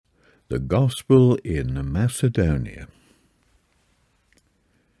The Gospel in Macedonia.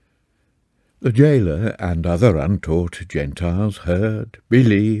 The jailer and other untaught Gentiles heard,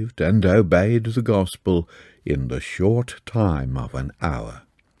 believed, and obeyed the gospel in the short time of an hour.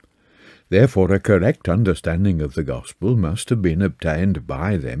 Therefore a correct understanding of the gospel must have been obtained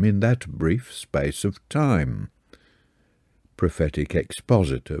by them in that brief space of time. Prophetic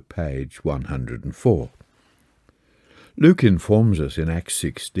Expositor, page 104. Luke informs us in Acts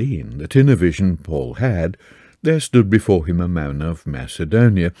 16 that in a vision Paul had, there stood before him a man of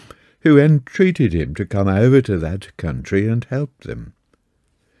Macedonia, who entreated him to come over to that country and help them.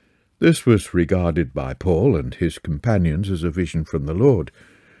 This was regarded by Paul and his companions as a vision from the Lord,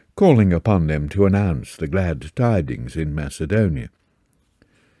 calling upon them to announce the glad tidings in Macedonia.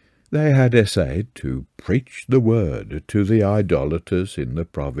 They had essayed to preach the word to the idolaters in the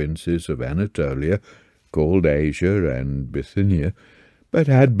provinces of Anatolia, called Asia and Bithynia, but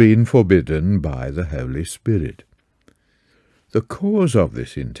had been forbidden by the Holy Spirit. The cause of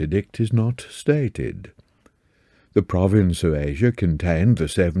this interdict is not stated. The province of Asia contained the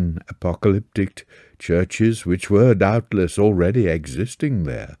 7 apocalyptic churches which were doubtless already existing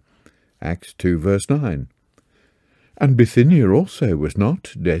there, Acts 2 verse 9. And Bithynia also was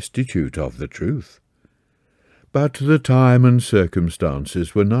not destitute of the truth. But the time and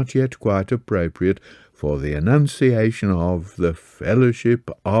circumstances were not yet quite appropriate for the annunciation of the fellowship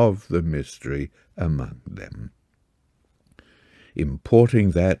of the mystery among them,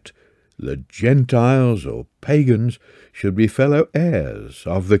 importing that the Gentiles or pagans should be fellow heirs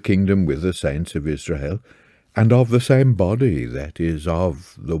of the kingdom with the saints of Israel, and of the same body, that is,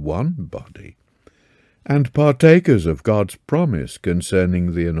 of the one body, and partakers of God's promise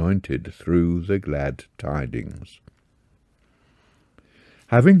concerning the anointed through the glad tidings.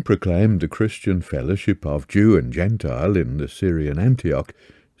 Having proclaimed the Christian fellowship of Jew and Gentile in the Syrian Antioch,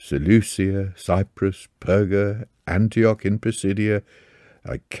 Seleucia, Cyprus, Perga, Antioch in Pisidia,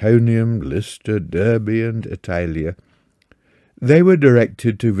 Iconium, Lystra, Derbe, and Attalia, they were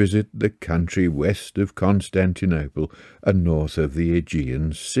directed to visit the country west of Constantinople and north of the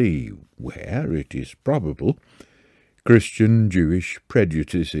Aegean Sea, where, it is probable, Christian Jewish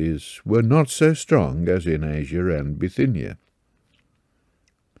prejudices were not so strong as in Asia and Bithynia.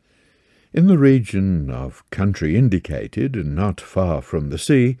 In the region of country indicated, not far from the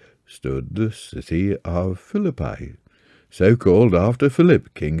sea, stood the city of Philippi, so called after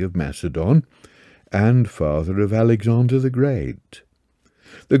Philip, king of Macedon, and father of Alexander the Great,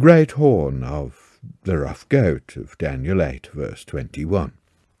 the great horn of the rough goat of Daniel 8, verse 21.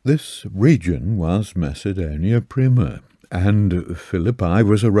 This region was Macedonia Prima, and Philippi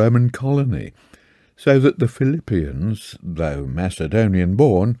was a Roman colony, so that the Philippians, though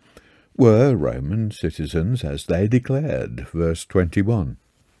Macedonian-born, were Roman citizens as they declared, verse 21.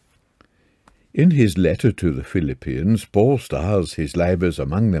 In his letter to the Philippians, Paul styles his labours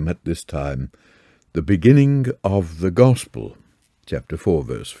among them at this time the beginning of the gospel, chapter 4,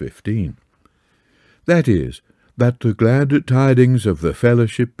 verse 15. That is, that the glad tidings of the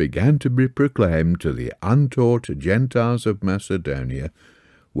fellowship began to be proclaimed to the untaught Gentiles of Macedonia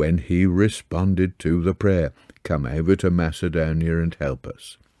when he responded to the prayer, "Come over to Macedonia and help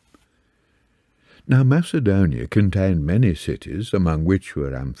us." Now Macedonia contained many cities, among which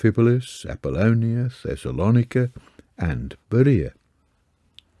were Amphipolis, Apollonia, Thessalonica, and Berea.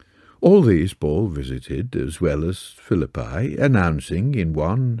 All these Paul visited, as well as Philippi, announcing in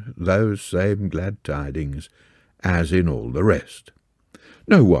one those same glad tidings as in all the rest.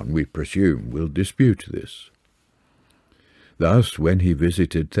 No one, we presume, will dispute this. Thus, when he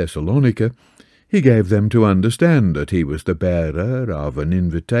visited Thessalonica, he gave them to understand that he was the bearer of an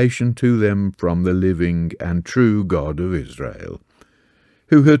invitation to them from the living and true God of Israel,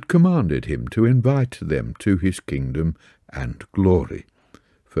 who had commanded him to invite them to his kingdom and glory.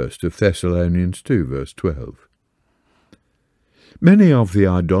 1 Thessalonians 2, verse 12. Many of the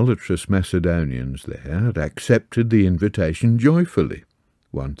idolatrous Macedonians there accepted the invitation joyfully,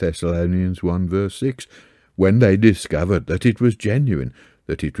 1 Thessalonians 1, verse 6, when they discovered that it was genuine,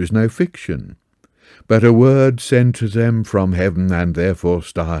 that it was no fiction, but a word sent to them from heaven, and therefore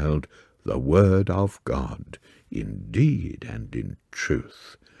styled the Word of God, in deed and in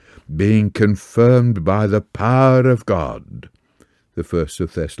truth, being confirmed by the power of God. The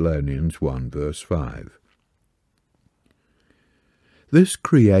 1 Thessalonians 1, verse 5. This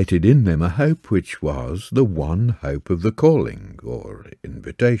created in them a hope which was the one hope of the calling, or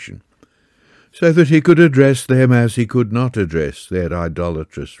invitation, so that he could address them as he could not address their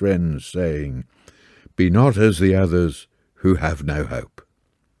idolatrous friends, saying, "Be not as the others who have no hope."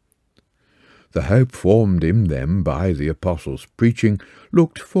 The hope formed in them by the apostles' preaching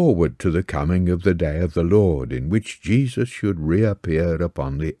looked forward to the coming of the day of the Lord, in which Jesus should reappear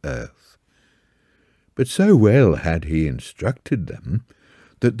upon the earth. But so well had he instructed them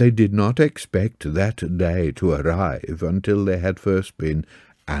that they did not expect that day to arrive until there had first been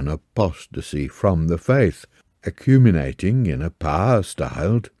an apostasy from the faith, accumulating in a power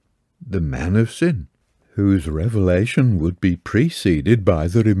styled the man of sin, whose revelation would be preceded by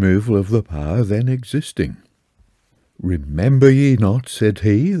the removal of the power then existing. "Remember ye not," said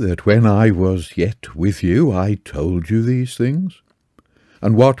he, "that when I was yet with you I told you these things?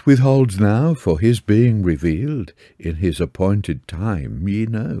 And what withholds now for his being revealed in his appointed time ye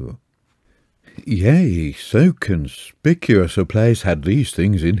know." Yea, so conspicuous a place had these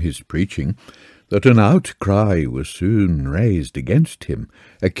things in his preaching, that an outcry was soon raised against him,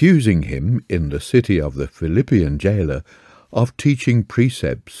 accusing him in the city of the Philippian jailer of teaching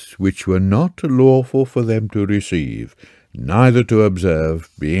precepts which were not lawful for them to receive, neither to observe,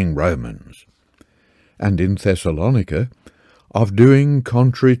 being Romans. And in Thessalonica, of doing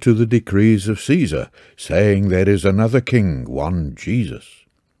contrary to the decrees of Caesar, saying there is another king, one Jesus.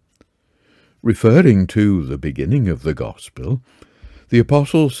 Referring to the beginning of the gospel, the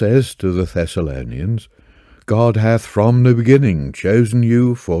apostle says to the Thessalonians, "God hath from the beginning chosen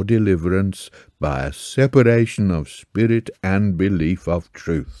you for deliverance by a separation of spirit and belief of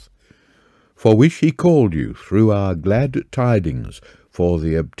truth, for which he called you through our glad tidings for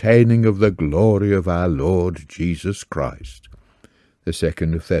the obtaining of the glory of our Lord Jesus Christ." The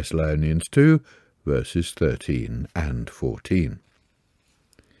 2nd of Thessalonians 2, verses 13 and 14.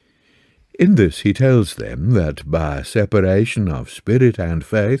 In this he tells them that by a separation of spirit and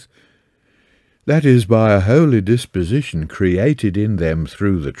faith, that is, by a holy disposition created in them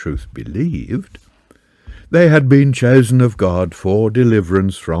through the truth believed, they had been chosen of God for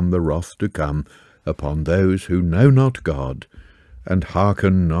deliverance from the wrath to come upon those who know not God, and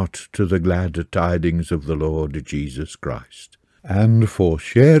hearken not to the glad tidings of the Lord Jesus Christ, and for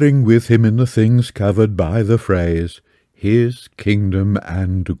sharing with him in the things covered by the phrase, his kingdom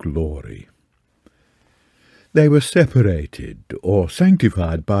and glory. They were separated or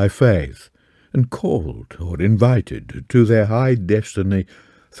sanctified by faith, and called or invited to their high destiny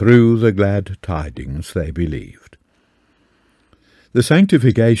through the glad tidings they believed. The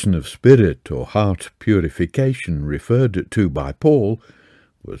sanctification of spirit or heart purification referred to by Paul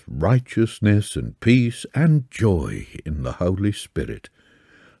was righteousness and peace and joy in the Holy Spirit,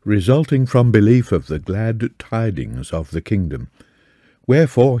 resulting from belief of the glad tidings of the kingdom.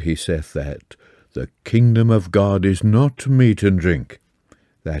 Wherefore he saith that the kingdom of God is not meat and drink,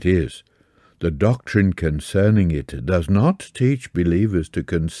 that is, the doctrine concerning it does not teach believers to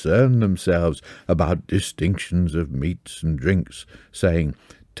concern themselves about distinctions of meats and drinks, saying,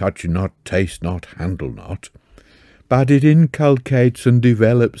 touch not, taste not, handle not, but it inculcates and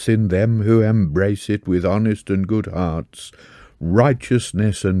develops in them who embrace it with honest and good hearts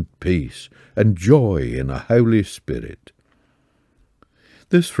righteousness and peace and joy in a Holy Spirit.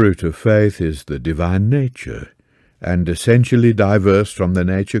 This fruit of faith is the divine nature, and essentially diverse from the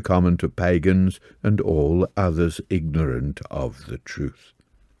nature common to pagans and all others ignorant of the truth.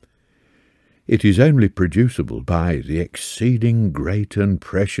 It is only producible by the exceeding great and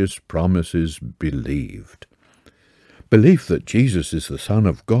precious promises believed. Belief that Jesus is the Son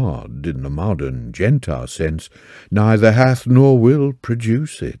of God, in the modern Gentile sense, neither hath nor will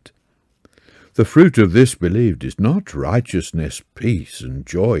produce it. The fruit of this believed is not righteousness, peace, and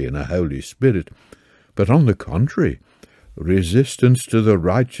joy in a Holy Spirit, but on the contrary, resistance to the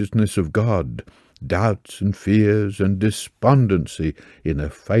righteousness of God, doubts and fears and despondency in a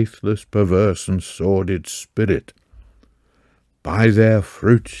faithless, perverse, and sordid spirit. By their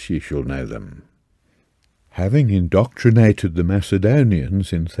fruits ye shall know them. Having indoctrinated the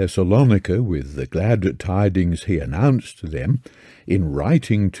Macedonians in Thessalonica with the glad tidings he announced to them, in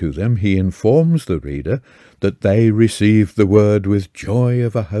writing to them he informs the reader that they received the word with joy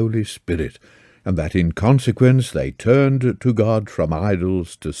of a Holy Spirit, and that in consequence they turned to God from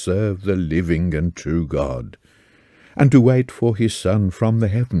idols to serve the living and true God, and to wait for his Son from the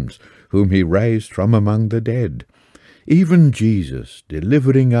heavens, whom he raised from among the dead, even Jesus,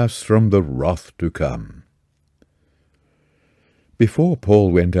 delivering us from the wrath to come. Before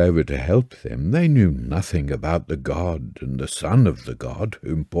Paul went over to help them, they knew nothing about the God and the Son of the God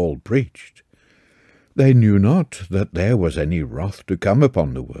whom Paul preached. They knew not that there was any wrath to come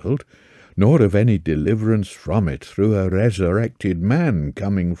upon the world, nor of any deliverance from it through a resurrected man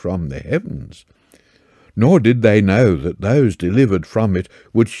coming from the heavens. Nor did they know that those delivered from it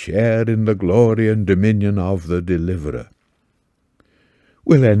would share in the glory and dominion of the deliverer.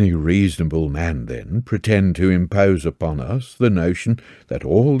 Will any reasonable man, then, pretend to impose upon us the notion that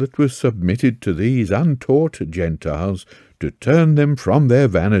all that was submitted to these untaught Gentiles, to turn them from their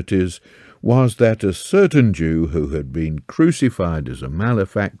vanities, was that a certain Jew who had been crucified as a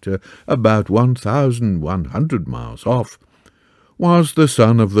malefactor about 1,100 miles off, was the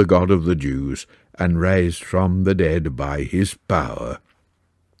Son of the God of the Jews, and raised from the dead by his power?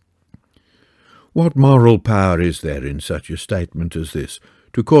 What moral power is there in such a statement as this,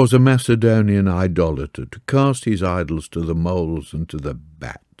 to cause a Macedonian idolater to cast his idols to the moles and to the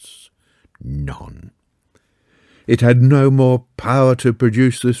bats? None. It had no more power to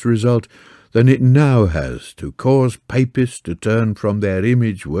produce this result than it now has to cause papists to turn from their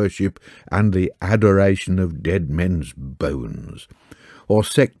image worship and the adoration of dead men's bones, or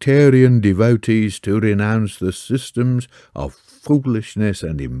sectarian devotees to renounce the systems of foolishness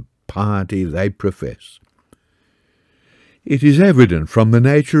and impiety they profess. It is evident from the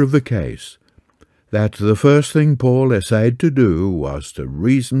nature of the case that the first thing Paul essayed to do was to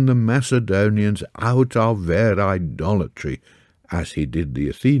reason the Macedonians out of their idolatry, as he did the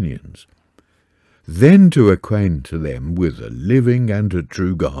Athenians, then to acquaint them with a living and a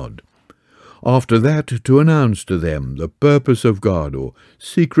true God, after that to announce to them the purpose of God, or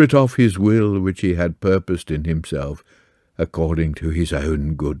secret of his will, which he had purposed in himself, according to his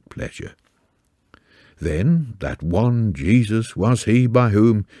own good pleasure. Then that one Jesus was he by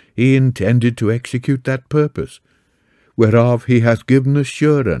whom he intended to execute that purpose, whereof he hath given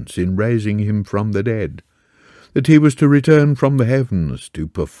assurance in raising him from the dead, that he was to return from the heavens to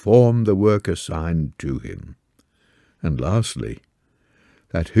perform the work assigned to him. And lastly,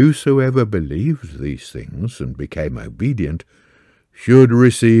 that whosoever believed these things and became obedient should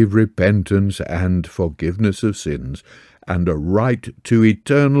receive repentance and forgiveness of sins, and a right to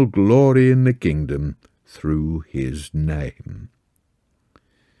eternal glory in the kingdom through his name.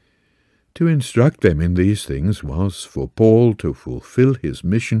 To instruct them in these things was for Paul to fulfill his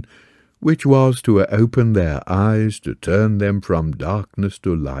mission, which was to open their eyes, to turn them from darkness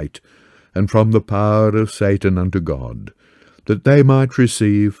to light, and from the power of Satan unto God, that they might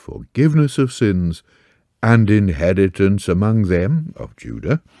receive forgiveness of sins and inheritance among them of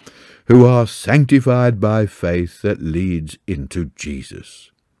Judah, who are sanctified by faith that leads into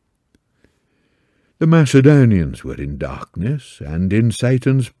Jesus. The Macedonians were in darkness and in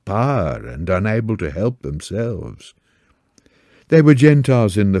Satan's power, and unable to help themselves. They were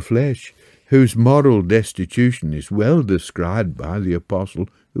Gentiles in the flesh, whose moral destitution is well described by the apostle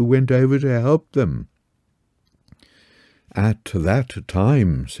who went over to help them. At that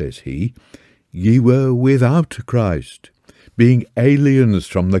time, says he, ye were without Christ, being aliens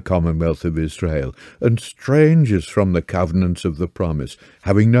from the commonwealth of Israel, and strangers from the covenants of the promise,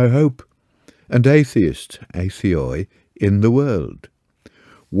 having no hope, and atheists, atheoi, in the world,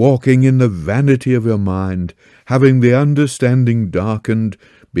 walking in the vanity of your mind, having the understanding darkened,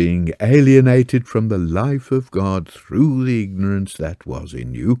 being alienated from the life of God through the ignorance that was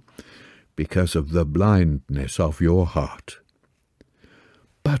in you, because of the blindness of your heart.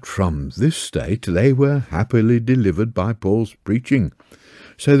 But from this state they were happily delivered by Paul's preaching,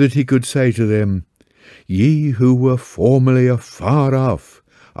 so that he could say to them, Ye who were formerly afar off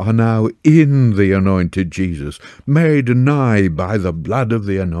are now in the anointed Jesus, made nigh by the blood of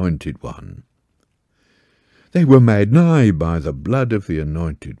the Anointed One. They were made nigh by the blood of the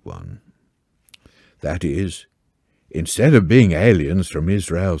Anointed One. That is, instead of being aliens from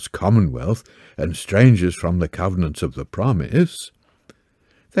Israel's commonwealth and strangers from the covenants of the promise,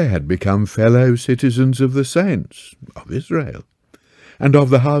 they had become fellow citizens of the saints of Israel and of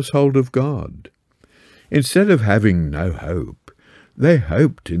the household of God. Instead of having no hope, they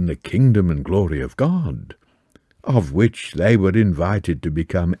hoped in the kingdom and glory of God, of which they were invited to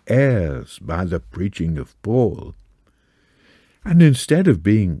become heirs by the preaching of Paul. And instead of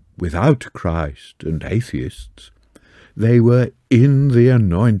being without Christ and atheists, they were in the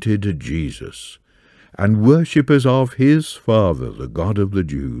anointed Jesus, and worshippers of his Father, the God of the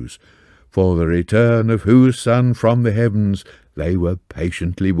Jews, for the return of whose Son from the heavens they were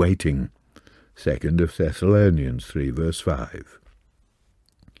patiently waiting. 2 Thessalonians 3, verse 5.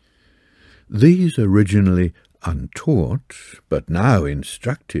 These originally untaught, but now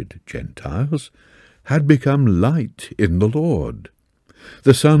instructed Gentiles, had become light in the Lord,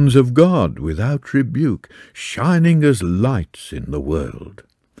 the sons of God without rebuke, shining as lights in the world,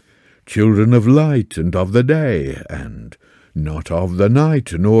 children of light and of the day, and not of the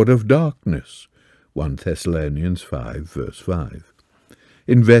night nor of darkness, 1 Thessalonians 5, verse 5,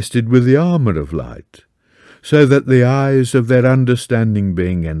 invested with the armour of light, so that the eyes of their understanding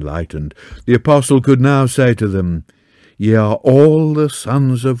being enlightened, the apostle could now say to them, Ye are all the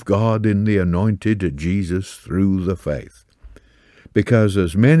sons of God in the anointed Jesus through the faith. Because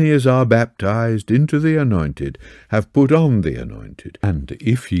as many as are baptized into the anointed have put on the anointed. And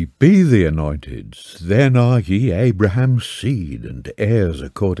if ye be the anointeds, then are ye Abraham's seed, and heirs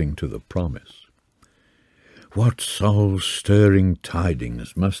according to the promise. What soul-stirring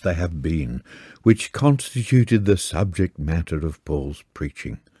tidings must they have been, which constituted the subject matter of Paul's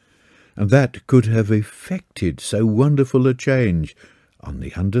preaching, and that could have effected so wonderful a change on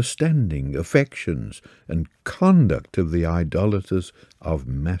the understanding, affections, and conduct of the idolaters of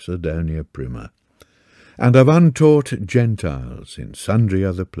Macedonia Prima, and of untaught Gentiles in sundry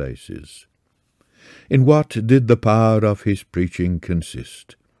other places. In what did the power of his preaching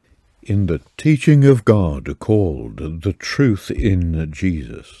consist? In the teaching of God called the truth in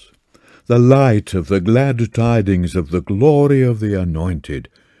Jesus, the light of the glad tidings of the glory of the anointed,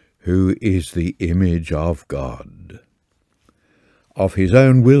 who is the image of God. Of his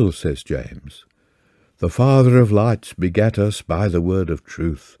own will, says James, the Father of lights begat us by the word of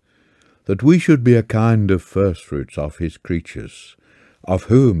truth, that we should be a kind of firstfruits of his creatures, of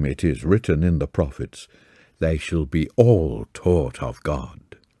whom it is written in the prophets, they shall be all taught of God.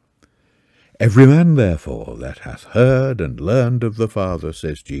 Every man, therefore, that hath heard and learned of the Father,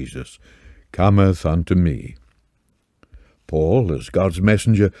 says Jesus, cometh unto me. Paul, as God's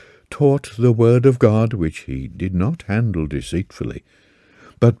messenger, taught the word of God, which he did not handle deceitfully,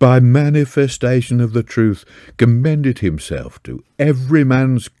 but by manifestation of the truth commended himself to every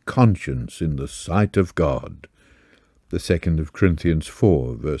man's conscience in the sight of God. The 2 Corinthians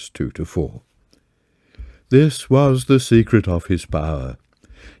 4, verse 2-4. This was the secret of his power.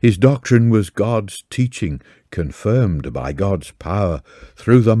 His doctrine was God's teaching, confirmed by God's power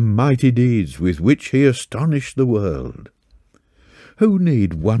through the mighty deeds with which he astonished the world. Who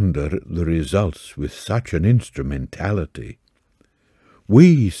need wonder at the results with such an instrumentality?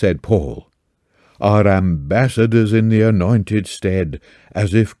 We, said Paul, are ambassadors in the anointed stead,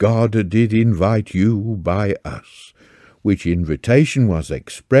 as if God did invite you by us, which invitation was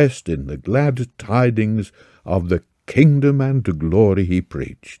expressed in the glad tidings of the kingdom and glory he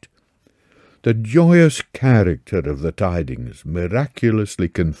preached. The joyous character of the tidings, miraculously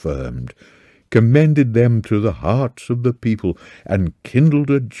confirmed, commended them to the hearts of the people, and kindled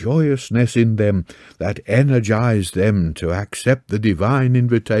a joyousness in them that energized them to accept the divine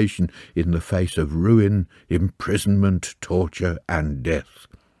invitation in the face of ruin, imprisonment, torture, and death.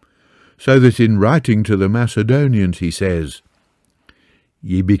 So that in writing to the Macedonians he says,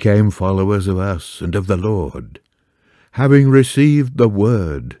 Ye became followers of us and of the Lord, having received the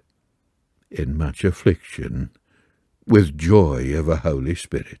word in much affliction, with joy of a Holy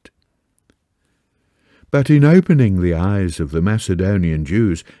Spirit. But in opening the eyes of the Macedonian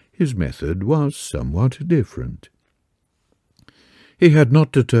Jews, his method was somewhat different. He had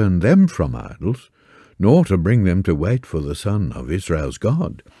not to turn them from idols, nor to bring them to wait for the Son of Israel's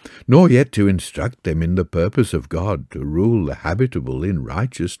God, nor yet to instruct them in the purpose of God to rule the habitable in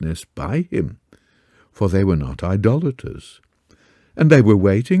righteousness by him, for they were not idolaters, and they were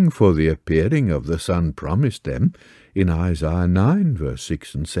waiting for the appearing of the Son promised them in Isaiah 9, verse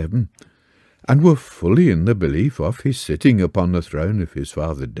 6 and 7, and were fully in the belief of his sitting upon the throne of his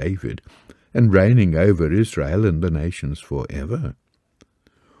father David, and reigning over Israel and the nations forever.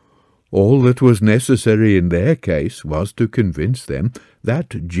 All that was necessary in their case was to convince them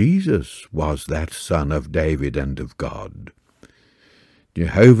that Jesus was that Son of David and of God.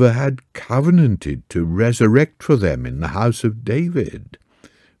 Jehovah had covenanted to resurrect for them in the house of David.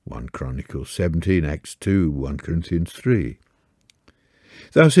 1 Chronicles 17, Acts 2, 1 Corinthians 3.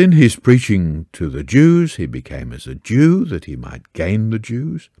 Thus in his preaching to the Jews he became as a Jew, that he might gain the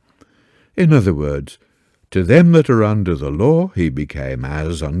Jews. In other words, to them that are under the law he became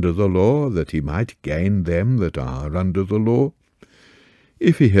as under the law, that he might gain them that are under the law.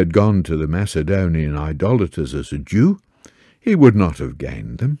 If he had gone to the Macedonian idolaters as a Jew, he would not have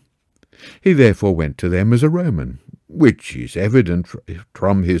gained them. He therefore went to them as a Roman, which is evident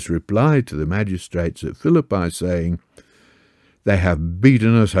from his reply to the magistrates at Philippi, saying, They have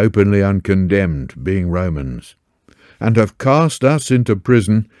beaten us openly uncondemned, being Romans, and have cast us into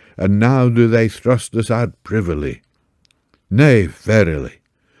prison, and now do they thrust us out privily. Nay, verily,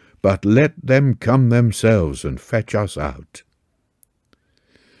 but let them come themselves and fetch us out.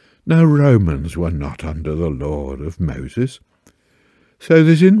 Now Romans were not under the law of Moses, so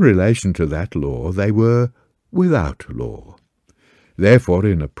that in relation to that law they were without law. Therefore,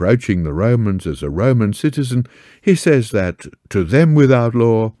 in approaching the Romans as a Roman citizen, he says that to them without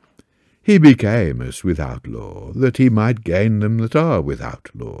law he became as without law, that he might gain them that are without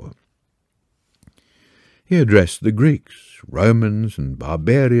law. He addressed the Greeks, Romans, and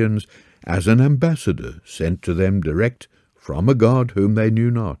barbarians as an ambassador sent to them direct from a God whom they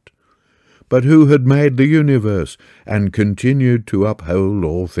knew not, but who had made the universe and continued to uphold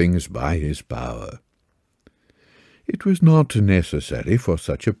all things by his power. It was not necessary for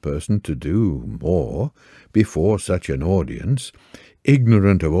such a person to do more before such an audience,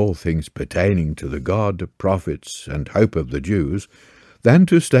 ignorant of all things pertaining to the God, prophets, and hope of the Jews, than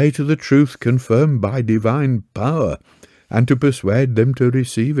to state the truth confirmed by divine power, and to persuade them to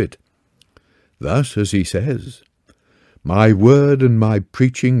receive it. Thus, as he says, "My word and my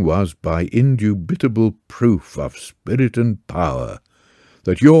preaching was by indubitable proof of spirit and power,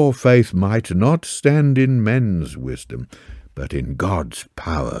 that your faith might not stand in men's wisdom, but in God's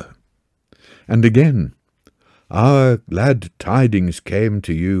power." And again, "Our glad tidings came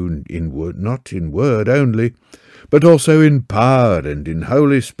to you in word, not in word only, but also in power and in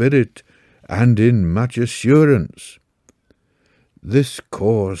Holy Spirit and in much assurance." This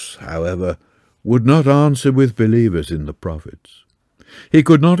course, however, would not answer with believers in the prophets. He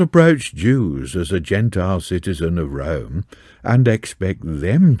could not approach Jews as a Gentile citizen of Rome and expect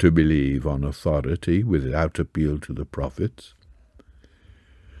them to believe on authority without appeal to the prophets.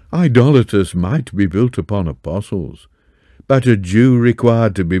 Idolaters might be built upon apostles, but a Jew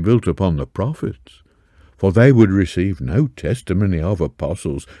required to be built upon the prophets, for they would receive no testimony of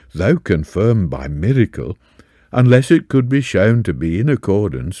apostles, though confirmed by miracle, unless it could be shown to be in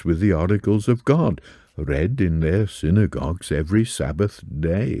accordance with the oracles of God, read in their synagogues every Sabbath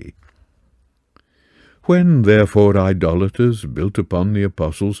day. When, therefore, idolaters built upon the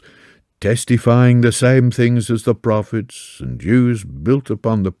apostles, testifying the same things as the prophets, and Jews built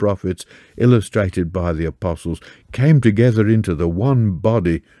upon the prophets, illustrated by the apostles, came together into the one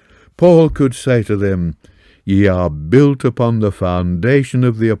body, Paul could say to them, "Ye are built upon the foundation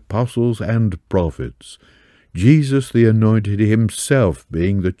of the apostles and prophets, Jesus the Anointed himself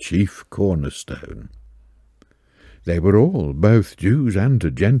being the chief cornerstone." They were all, both Jews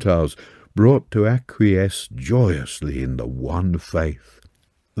and Gentiles, brought to acquiesce joyously in the one faith.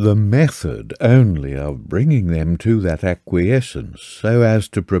 The method only of bringing them to that acquiescence, so as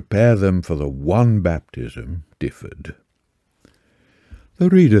to prepare them for the one baptism, differed. The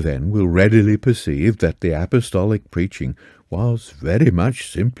reader then will readily perceive that the apostolic preaching was very much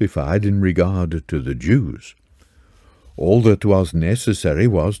simplified in regard to the Jews. All that was necessary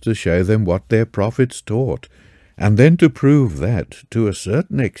was to show them what their prophets taught, and then to prove that, to a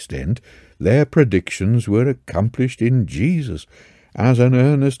certain extent, their predictions were accomplished in Jesus, as an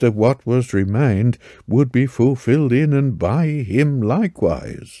earnest of what was remained would be fulfilled in and by him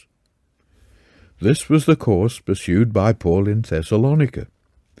likewise. This was the course pursued by Paul in Thessalonica.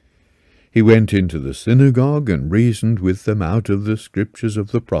 He went into the synagogue and reasoned with them out of the scriptures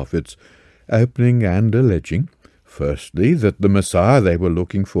of the prophets, opening and alleging, firstly, that the Messiah they were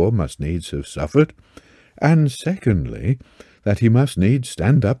looking for must needs have suffered, and secondly, that he must needs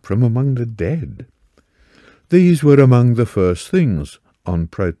stand up from among the dead. These were among the first things on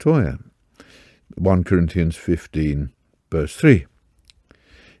Protoia. 1 Corinthians 15, verse 3.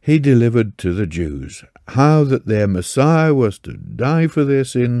 He delivered to the Jews how that their Messiah was to die for their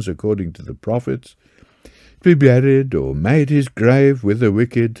sins according to the prophets, be buried or made his grave with the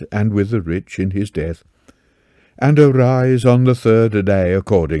wicked and with the rich in his death, and arise on the third day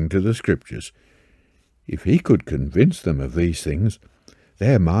according to the Scriptures. If he could convince them of these things,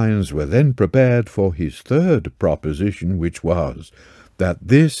 their minds were then prepared for his third proposition, which was, that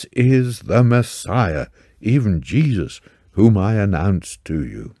this is the Messiah, even Jesus, whom I announce to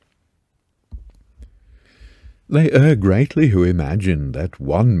you. They err greatly who imagine that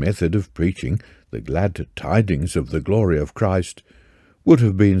one method of preaching, the glad tidings of the glory of Christ, would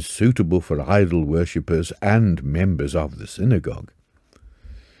have been suitable for idol worshippers and members of the synagogue.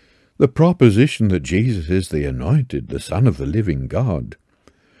 The proposition that Jesus is the Anointed, the Son of the living God,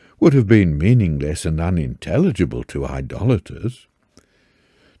 would have been meaningless and unintelligible to idolaters.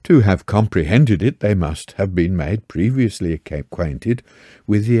 To have comprehended it, they must have been made previously acquainted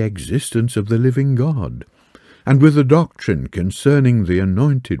with the existence of the living God, and with the doctrine concerning the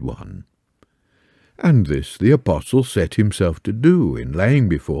Anointed One. And this the apostle set himself to do in laying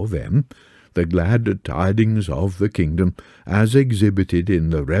before them the glad tidings of the kingdom as exhibited in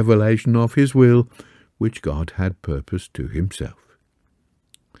the revelation of his will, which God had purposed to himself.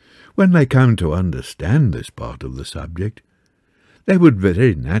 When they come to understand this part of the subject, they would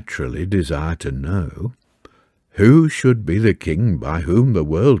very naturally desire to know who should be the king by whom the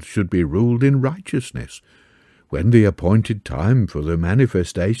world should be ruled in righteousness, when the appointed time for the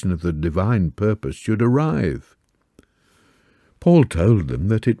manifestation of the divine purpose should arrive. Paul told them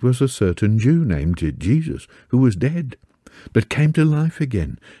that it was a certain Jew named Jesus who was dead, but came to life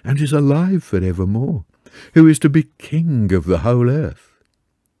again and is alive for evermore, who is to be king of the whole earth.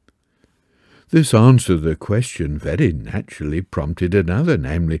 This answer to the question very naturally prompted another,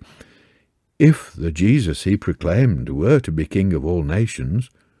 namely, if the Jesus he proclaimed were to be king of all nations,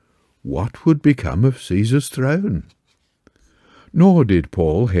 what would become of Caesar's throne? Nor did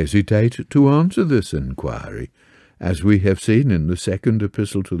Paul hesitate to answer this inquiry, as we have seen in the second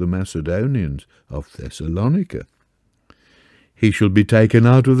epistle to the Macedonians of Thessalonica. He shall be taken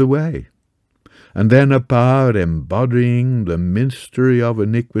out of the way, and then a power embodying the mystery of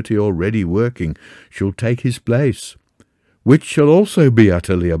iniquity already working shall take his place, which shall also be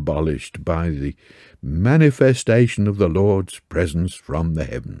utterly abolished by the manifestation of the Lord's presence from the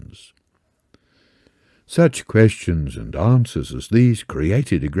heavens. Such questions and answers as these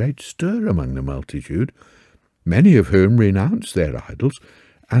created a great stir among the multitude, many of whom renounced their idols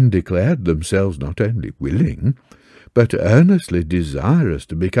and declared themselves not only willing, but earnestly desirous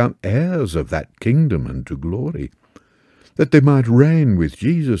to become heirs of that kingdom and to glory, that they might reign with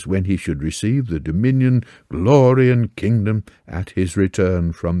Jesus when he should receive the dominion, glory, and kingdom at his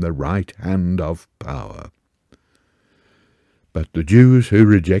return from the right hand of power. But the Jews who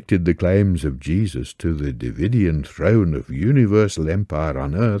rejected the claims of Jesus to the Davidian throne of universal empire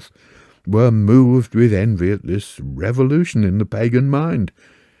on earth were moved with envy at this revolution in the pagan mind,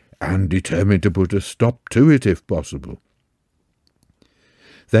 and determined to put a stop to it if possible.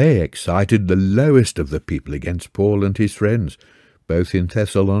 They excited the lowest of the people against Paul and his friends, both in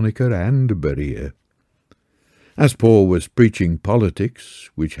Thessalonica and Berea. As Paul was preaching politics,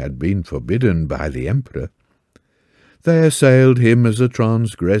 which had been forbidden by the emperor, they assailed him as a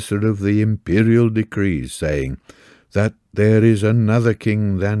transgressor of the imperial decrees, saying that there is another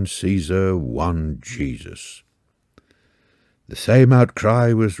king than Caesar, one Jesus. The same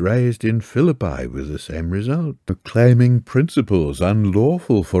outcry was raised in Philippi with the same result, proclaiming principles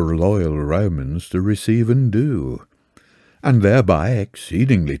unlawful for loyal Romans to receive and do, and thereby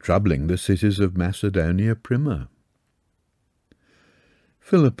exceedingly troubling the cities of Macedonia Prima.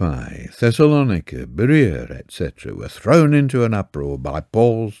 Philippi, Thessalonica, Berea, etc. were thrown into an uproar by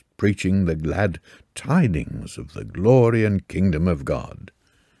Paul's preaching the glad tidings of the glory and kingdom of God.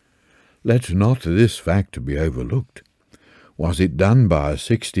 Let not this fact be overlooked. Was it done by a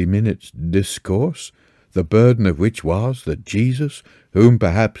 60 minutes discourse, the burden of which was that Jesus, whom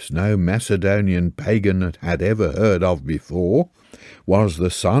perhaps no Macedonian pagan had ever heard of before, was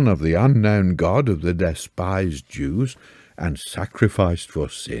the Son of the unknown God of the despised Jews, and sacrificed for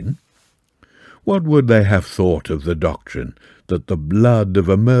sin? What would they have thought of the doctrine that the blood of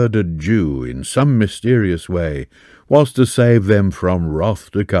a murdered Jew in some mysterious way was to save them from wrath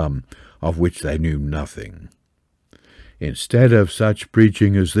to come, of which they knew nothing? Instead of such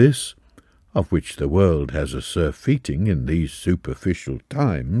preaching as this, of which the world has a surfeiting in these superficial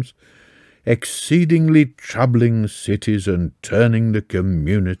times, exceedingly troubling cities and turning the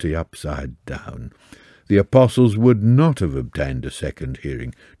community upside down, the apostles would not have obtained a second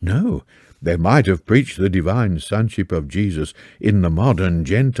hearing. No, they might have preached the divine sonship of Jesus in the modern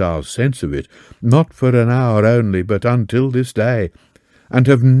Gentile sense of it, not for an hour only, but until this day, and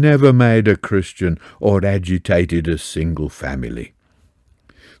have never made a Christian or agitated a single family.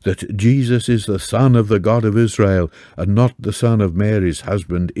 That Jesus is the Son of the God of Israel, and not the son of Mary's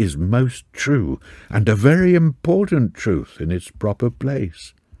husband, is most true, and a very important truth in its proper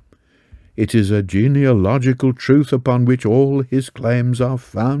place. It is a genealogical truth upon which all his claims are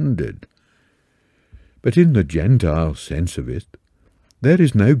founded. But in the Gentile sense of it, there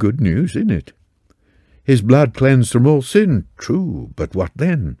is no good news in it. His blood cleansed from all sin, true, but what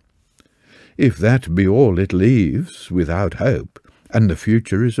then? If that be all it leaves without hope, and the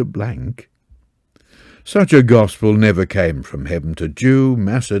future is a blank. Such a gospel never came from heaven to Jew,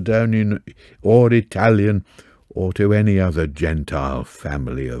 Macedonian, or Italian, or to any other Gentile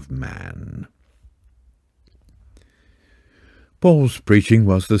family of man. Paul's preaching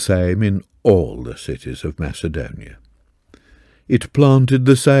was the same in all the cities of Macedonia. It planted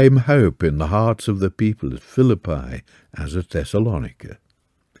the same hope in the hearts of the people at Philippi as at Thessalonica.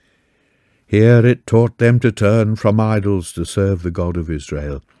 Here it taught them to turn from idols to serve the God of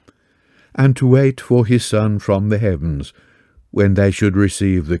Israel, and to wait for his Son from the heavens, when they should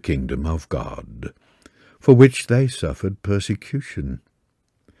receive the kingdom of God, for which they suffered persecution.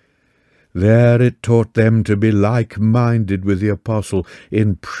 There it taught them to be like-minded with the apostle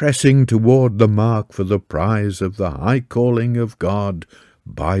in pressing toward the mark for the prize of the high calling of God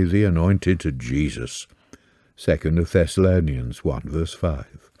by the anointed Jesus. 2 Thessalonians 1 verse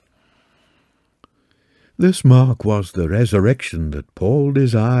 5. This mark was the resurrection that Paul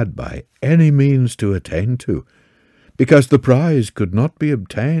desired by any means to attain to, because the prize could not be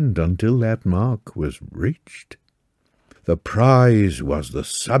obtained until that mark was reached. The prize was the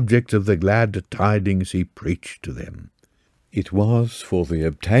subject of the glad tidings he preached to them. It was for the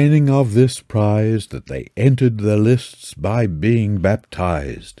obtaining of this prize that they entered the lists by being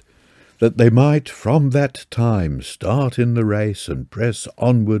baptized, that they might from that time start in the race and press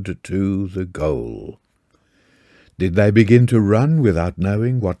onward to the goal. Did they begin to run without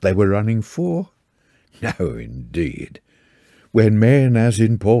knowing what they were running for? No, indeed. When men, as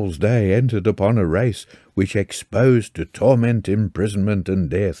in Paul's day, entered upon a race which exposed to torment, imprisonment, and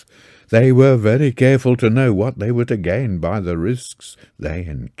death, they were very careful to know what they were to gain by the risks they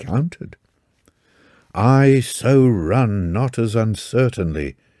encountered. "I so run, not as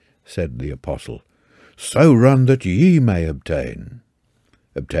uncertainly," said the apostle, "so run that ye may obtain."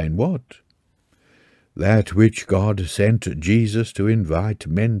 Obtain what? That which God sent Jesus to invite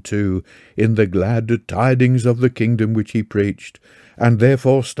men to in the glad tidings of the kingdom which he preached, and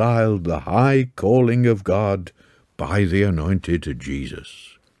therefore styled the high calling of God by the anointed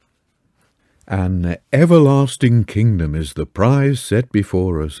Jesus. An everlasting kingdom is the prize set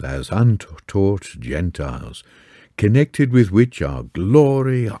before us as untaught Gentiles, connected with which are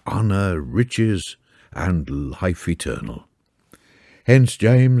glory, honour, riches, and life eternal. Hence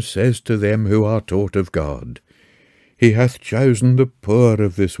James says to them who are taught of God, "He hath chosen the poor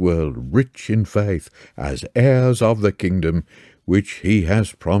of this world, rich in faith, as heirs of the kingdom, which he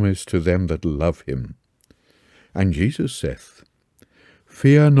has promised to them that love him." And Jesus saith,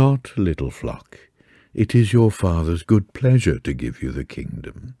 "Fear not, little flock, it is your Father's good pleasure to give you the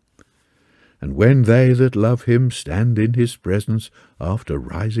kingdom." And when they that love him stand in his presence after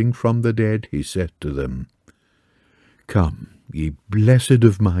rising from the dead, he saith to them, "Come, ye blessed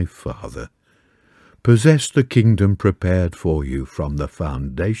of my Father, possess the kingdom prepared for you from the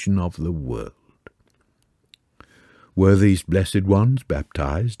foundation of the world." Were these blessed ones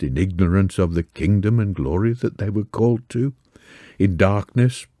baptized in ignorance of the kingdom and glory that they were called to, in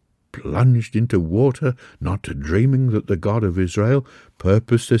darkness, plunged into water, not dreaming that the God of Israel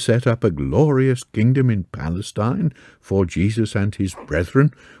purposed to set up a glorious kingdom in Palestine for Jesus and his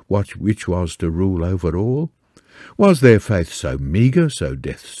brethren, which was to rule over all? Was their faith so meagre, so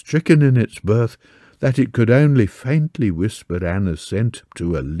death-stricken in its birth, that it could only faintly whisper an assent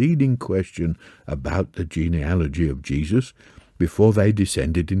to a leading question about the genealogy of Jesus before they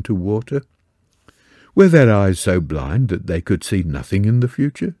descended into water? Were their eyes so blind that they could see nothing in the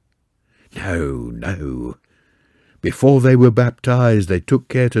future? No, no. Before they were baptized, they took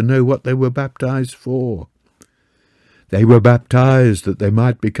care to know what they were baptized for. They were baptized that they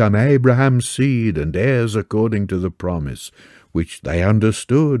might become Abraham's seed and heirs according to the promise, which they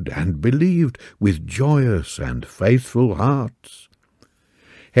understood and believed with joyous and faithful hearts.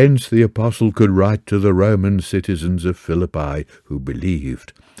 Hence the apostle could write to the Roman citizens of Philippi who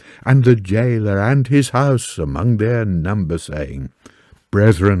believed, and the jailer and his house among their number, saying,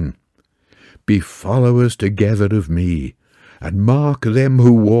 "Brethren, be followers together of me, and mark them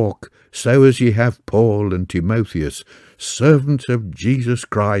who walk, so as ye have Paul and Timotheus, servants of Jesus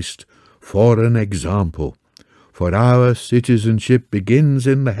Christ, for an example. For our citizenship begins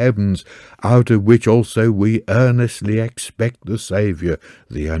in the heavens, out of which also we earnestly expect the Saviour,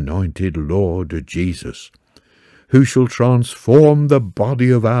 the anointed Lord Jesus, who shall transform the body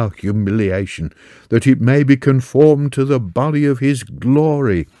of our humiliation, that it may be conformed to the body of his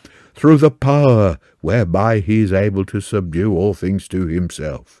glory, through the power whereby he is able to subdue all things to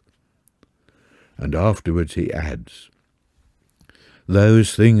himself." And afterwards he adds,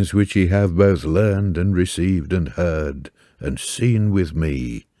 "Those things which ye have both learned and received and heard and seen with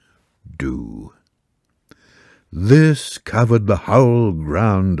me, do." This covered the whole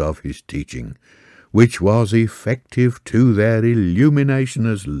ground of his teaching, which was effective to their illumination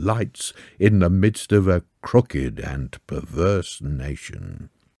as lights in the midst of a crooked and perverse nation.